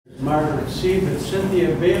Margaret C. But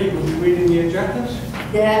Cynthia Bailey will be reading the objectives.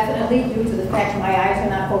 Definitely due to the fact my eyes are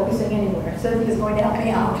not focusing anywhere. Cynthia's going to help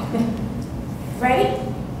me out. Ready?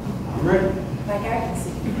 I'm ready. Like I can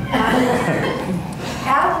see.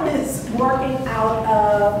 Alan is working out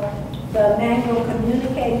of the manual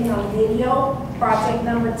Communicating on Video, project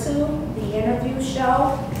number 2, the interview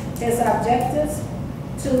show. His objectives: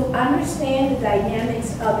 to understand the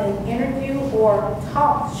dynamics of an interview or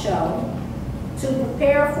talk show, to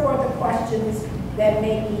prepare for the questions that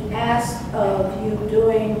may be asked of you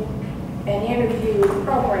during an interview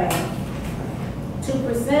program, to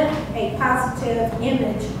present a positive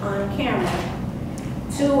image on camera,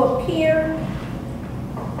 to appear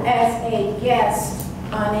as a guest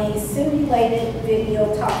on a simulated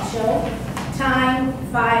video talk show, time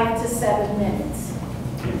 5 to 7 minutes.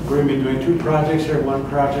 We're going to be doing 2 projects here, 1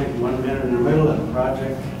 project, 1 minute in the middle, and a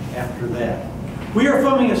project after that. We are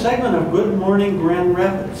filming a segment of Good Morning Grand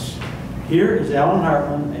Rapids. Here is Alan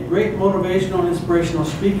Hartman, a great motivational and inspirational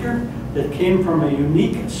speaker that came from a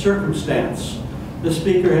unique circumstance. The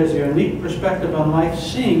speaker has a unique perspective on life,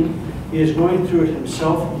 seeing he is going through it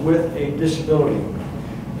himself with a disability.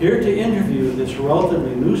 Here to interview this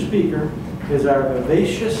relatively new speaker is our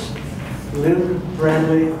vivacious Lynn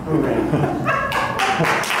Bradley Moran.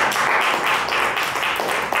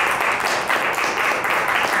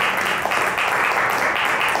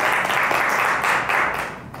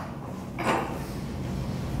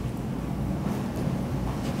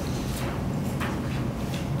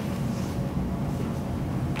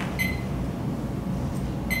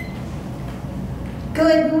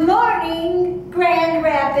 Good morning, Grand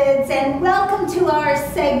Rapids, and welcome to our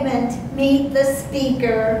segment, Meet the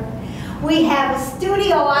Speaker. We have a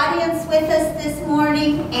studio audience with us this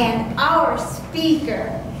morning, and our speaker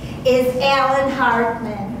is Alan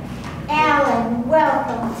Hartman. Alan,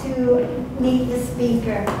 welcome to Meet the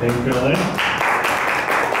Speaker. Thank you, Lynn.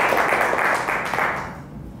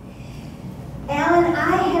 Alan,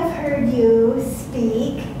 I have heard you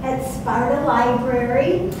speak at Sparta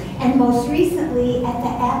Library and most recently at the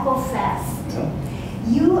Apple Fest. Yeah.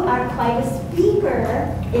 You are quite a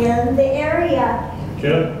speaker in the area.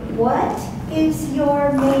 Good. What is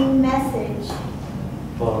your main message?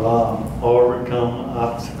 But overcome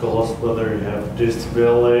obstacles, whether you have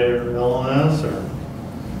disability or illness or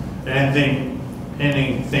anything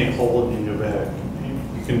holding you back.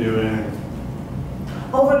 You can do anything.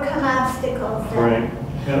 Overcome obstacles. Then. Right.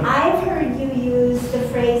 Yeah. I've heard you use the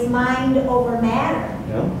phrase mind over matter.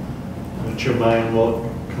 Yeah. That your mind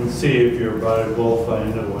will conceive, your body will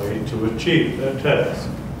find a way to achieve that task.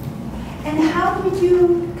 And how did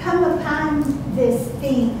you come upon this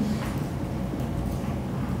theme?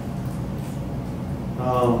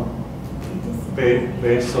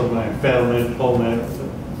 Based on my family told me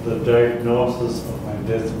the diagnosis of my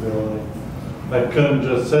disability, I couldn't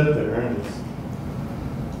just sit there and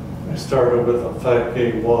I started with a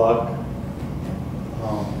 5K walk.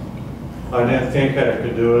 I didn't think I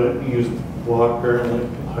could do it. Used walker like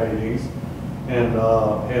Heidi's, and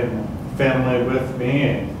had family with me,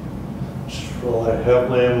 and just relied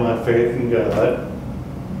heavily on my faith in God,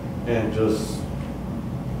 and just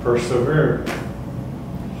persevered.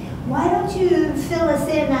 Why don't you fill us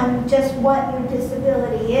in on just what your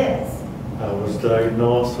disability is? I was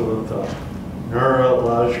diagnosed with a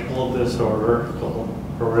neurological disorder called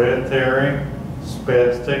hereditary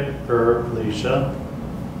spastic paraplegia.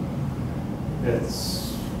 It's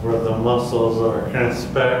where the muscles are kind of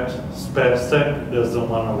spastic, doesn't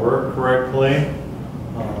want to work correctly.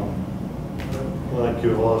 Like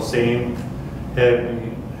you've all seen,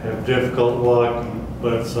 have difficult walking,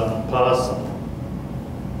 but it's not impossible.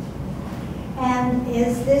 And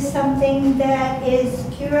is this something that is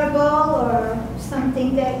curable or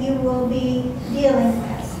something that you will be dealing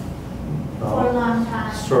with for a long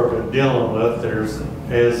time? Sort of dealing with. There's,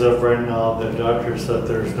 as of right now, the doctor said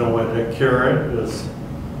there's no way to cure it. It's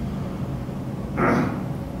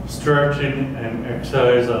stretching and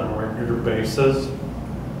exercise on a regular basis.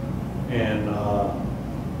 And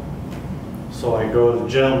so I go to the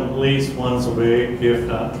gym at least once a week, if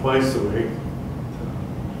not twice a week,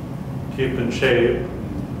 to keep in shape.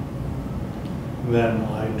 And then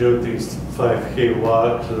I do these 5K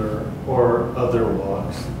walks or other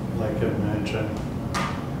walks, like I mentioned.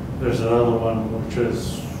 There's another one which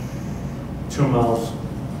is 2 miles,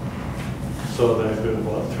 so that I do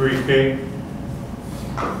about 3K.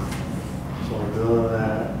 So we're doing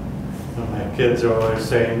that. And my kids are always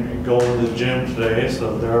saying, you're going to the gym today,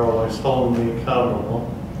 so they're always holding me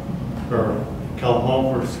accountable. Or come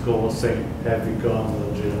home from school and say, have you gone to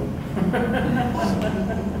the gym?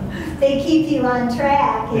 They keep you on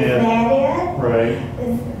track, is Yeah. that it? Right.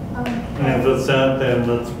 Okay. And if it's not, then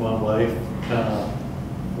that's my life.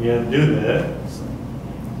 We had to do that. So.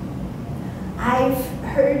 I've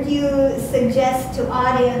heard you suggest to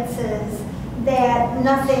audiences that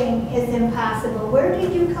nothing is impossible. Where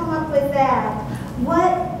did you come up with that?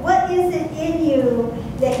 What is it in you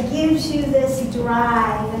that gives you this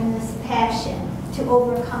drive and this passion to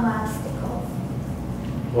overcome obstacles?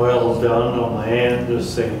 Boils down to my aunt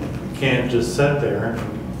just saying, you can't just sit there.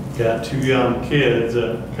 Got two young kids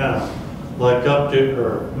that kind of look up to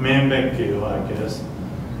or mimic you, I guess,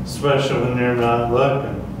 especially when they're not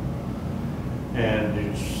looking. And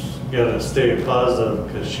you just gotta stay positive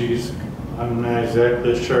because I'm not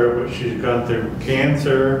exactly sure, but she's gone through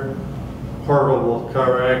cancer, horrible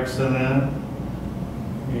car accident,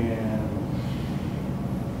 and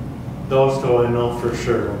those two I know for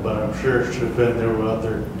sure, but I'm sure she's been through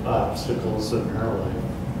other obstacles in her life.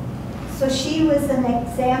 So she was an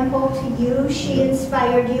example to you, she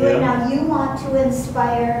inspired you, and now you want to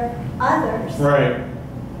inspire others. Right.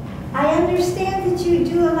 I understand that you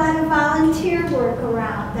do a lot of volunteer work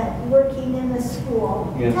around that, working in the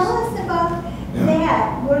school. Yes. Tell us about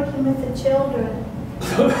that, working with the children.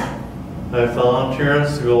 I volunteer at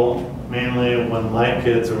school, mainly when my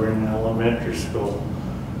kids were in elementary school,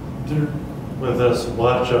 with this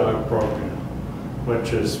watchdog program,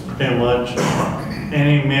 which is pretty much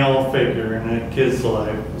any male figure in a kid's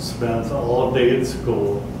life spends all day at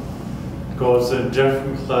school, goes in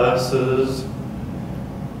different classes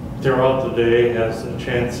throughout the day, has a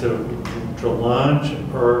chance to lunch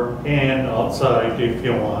and outside if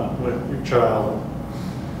you want with your child.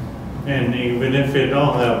 And even if you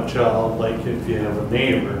don't have a child, like if you have a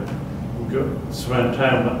neighbor, go spend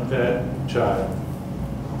time with that child.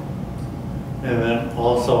 And then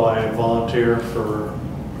also I volunteer for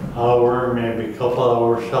an hour, maybe a couple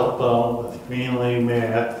hours, help out with mainly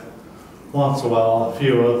math, once in a while a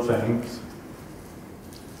few other things.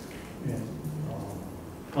 And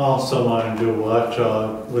also want to do watch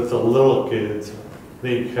with the little kids.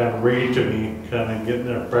 They kind of read to me, kind of getting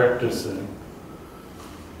their practice in.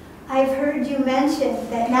 I've heard you mention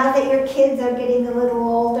that now that your kids are getting a little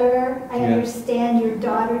older, I understand your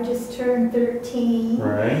daughter just turned 13.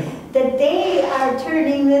 Right. That they are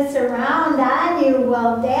turning this around on you.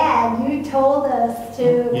 Well, Dad, you told us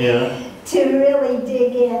to really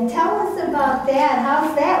dig in. Tell us about that.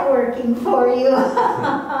 How's that working for you?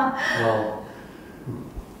 Well,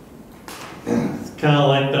 it's kind of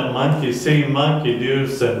like the monkey see, monkey do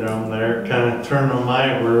syndrome there, kind of turning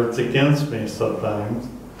my words against me sometimes.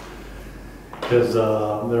 Because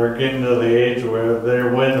they're getting to the age where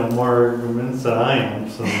they're winning more arguments than I am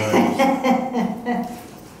sometimes.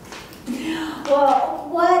 Well,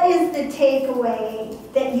 what is the takeaway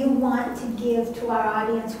that you want to give to our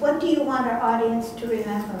audience? What do you want our audience to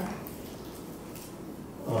remember?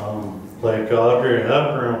 Like Audrey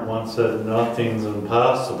Hepburn once said, nothing's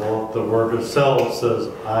impossible. The word itself says,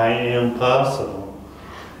 I am possible.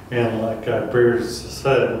 And like I previously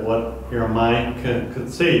said, what your mind can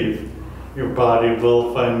conceive, your body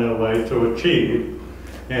will find a way to achieve.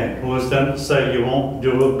 And who's that to say you won't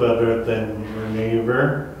do it better than your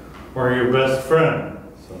neighbor or your best friend?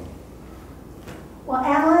 So. Well,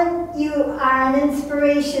 Ellen, you are an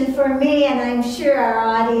inspiration for me, and I'm sure our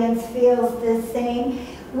audience feels the same.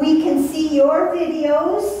 We can see your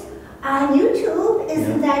videos on YouTube,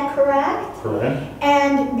 isn't that correct? Correct.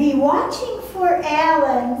 And be watching for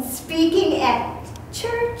Alan speaking at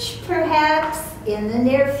church, perhaps, in the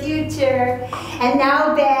near future. And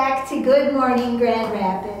now back to Good Morning Grand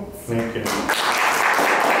Rapids. Thank you.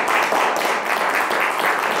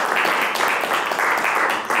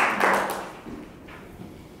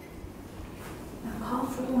 Now call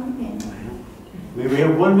for 1 minute. May we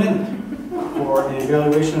have 1 minute for an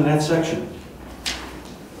evaluation in that section?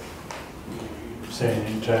 Say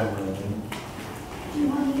anytime, really. Do you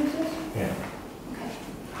want to use this? Yeah. Okay.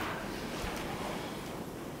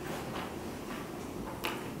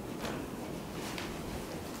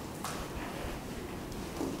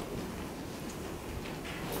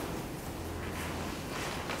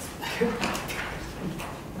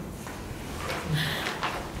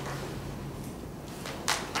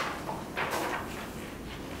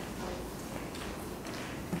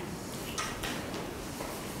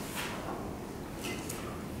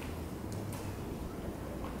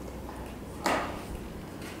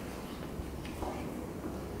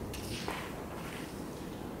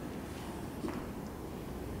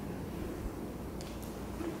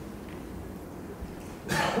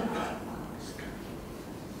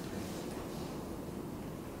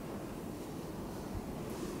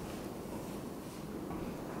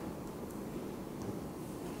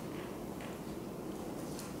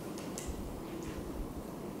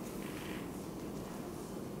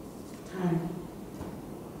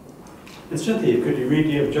 And Cynthia, could you read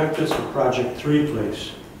the objectives for Project 3,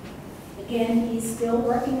 please? Again, he's still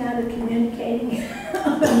working on the communicating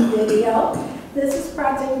on video. This is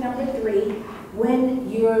project number 3, when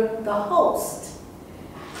you're the host.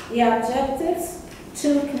 The objectives: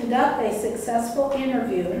 to conduct a successful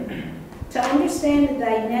interview, to understand the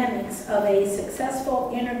dynamics of a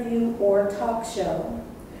successful interview or talk show,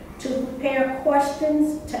 to prepare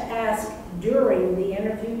questions to ask during the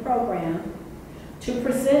interview program, to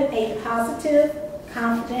present a positive,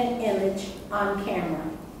 confident image on camera.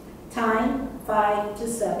 Time, 5 to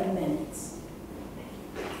 7 minutes.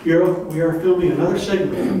 We are filming another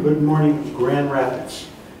segment of Good Morning Grand Rapids.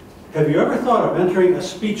 Have you ever thought of entering a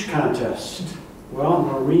speech contest? Well,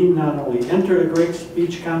 Noreen not only entered a great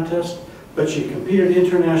speech contest, but she competed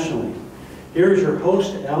internationally. Here is your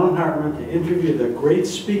host, Alan Hartman, to interview the great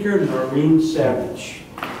speaker, Noreen Savage.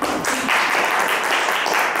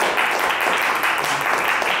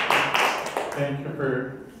 Thank you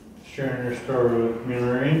for sharing your story with me,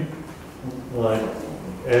 Noreen. I'd like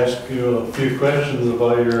to ask you a few questions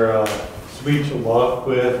about your speech at Walk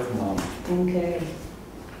With Mom. Okay.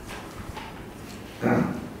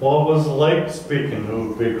 What was it like speaking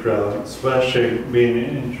to a big crowd, especially being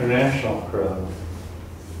an international crowd?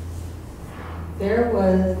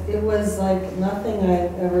 It was like nothing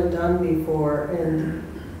I'd ever done before, and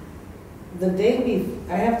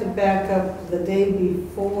I have to back up, the day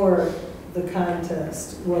before the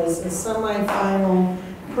contest was a semifinal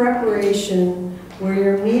preparation where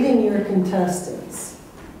you're meeting your contestants,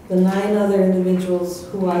 the 9 other individuals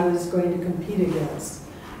who I was going to compete against.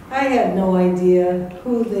 I had no idea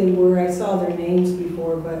who they were. I saw their names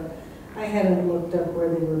before, but I hadn't looked up where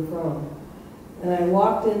they were from. And I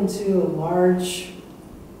walked into a large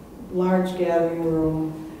gathering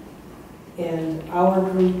room, and our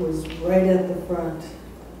group was right at the front.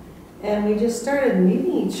 And we just started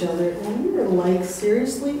meeting each other, and we were like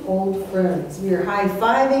seriously old friends. We were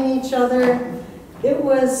high-fiving each other. It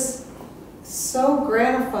was so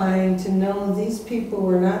gratifying to know these people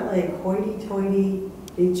were not like hoity-toity.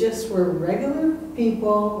 They just were regular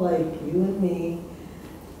people like you and me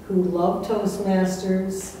who loved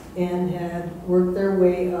Toastmasters and had worked their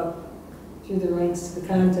way up through the ranks to the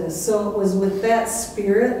contest. So it was with that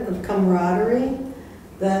spirit of camaraderie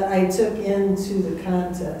that I took into the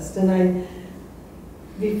contest. And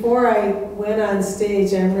before I went on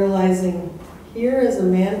stage, I'm realizing here is a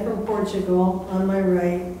man from Portugal on my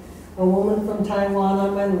right, a woman from Taiwan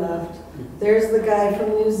on my left, there's the guy from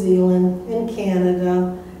New Zealand and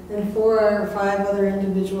Canada, and 4 or 5 other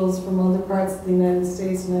individuals from other parts of the United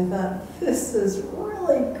States. And I thought, this is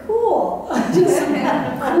really cool. Just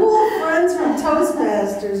cool friends from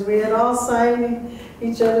Toastmasters. We had all signed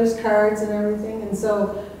each other's cards and everything. And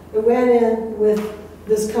so it went in with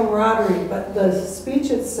this camaraderie. But the speech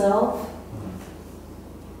itself,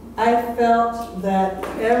 I felt that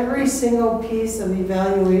every single piece of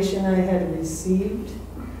evaluation I had received,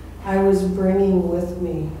 I was bringing with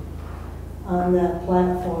me on that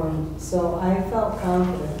platform. So I felt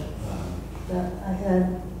confident that I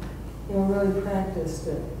had, really practiced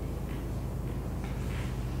it.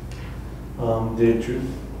 Are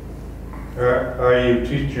you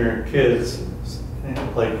teaching your kids,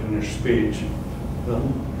 like in your speech,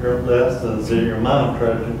 your lessons that your mom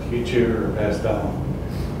tried to teach you or pass down?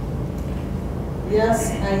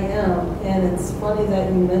 Yes, I am. And it's funny that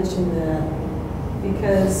you mentioned that,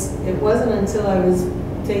 because it wasn't until I was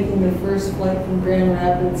taking the first flight from Grand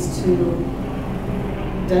Rapids to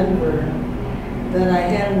Denver that I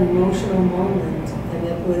had an emotional moment, and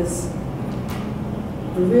it was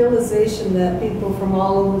the realization that people from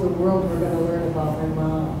all over the world were going to learn about my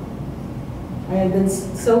mom. I had been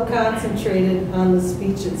so concentrated on the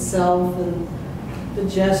speech itself and the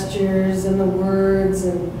gestures and the words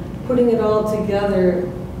and putting it all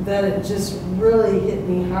together that it just really hit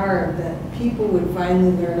me hard that people would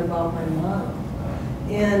finally learn about my mom.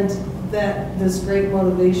 And that this great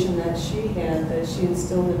motivation that she had, that she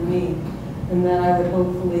instilled in me, and that I would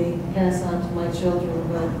hopefully pass on to my children,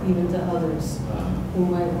 but even to others who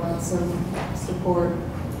might want some support.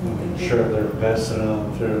 I'm sure they're passing it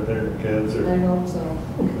on to their kids. I hope so.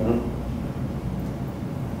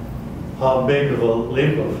 How big of a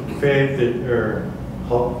leap of faith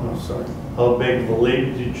how big of a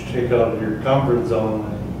leap did you take out of your comfort zone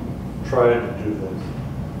and try to do this?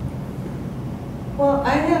 Well,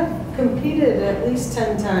 I have competed at least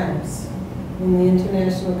 10 times in the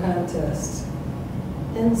international contest.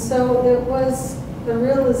 And so it was the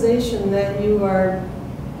realization that you are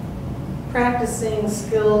practicing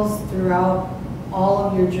skills throughout all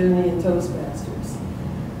of your journey in Toastmasters.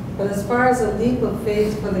 But as far as a leap of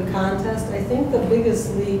faith for the contest, I think the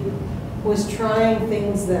biggest leap was trying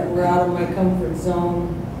things that were out of my comfort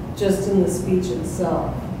zone just in the speech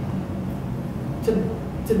itself.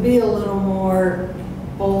 To be a little more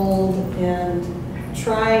bold and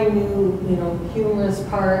try new, humorous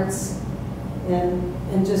parts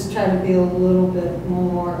and just try to be a little bit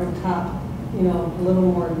more on top, a little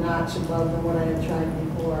more notch above than what I had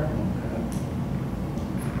tried before.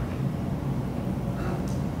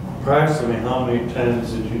 Approximately how many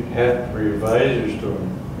times did you have to revise your story?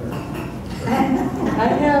 I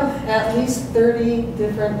have at least 30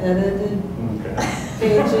 different edited Okay.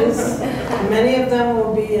 pages. Many of them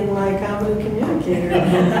will be in my comedy communicator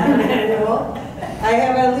manual. I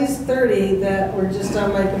have at least 30 that were just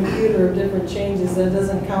on my computer of different changes. That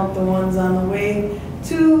doesn't count the ones on the way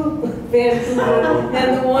to Vancouver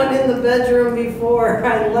and the one in the bedroom before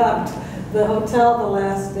I left the hotel the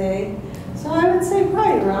last day. So I would say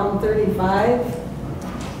probably around 35.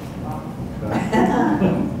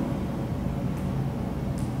 Okay.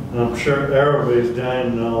 I'm sure everybody's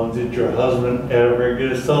dying to know, did your husband ever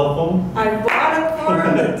get a cell phone? I bought it for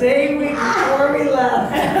him the day before we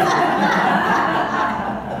left.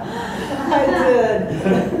 I did.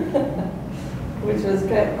 Which was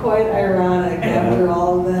quite ironic after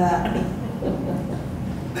all of that.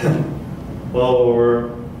 Well, we're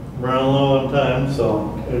running low on time,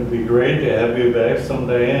 so it'd be great to have you back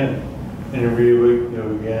someday and interview you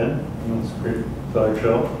again. It's a great talk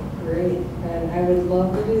show. Great, and I would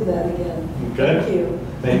love to do that again. Okay. Thank you.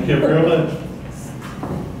 Thank you very much.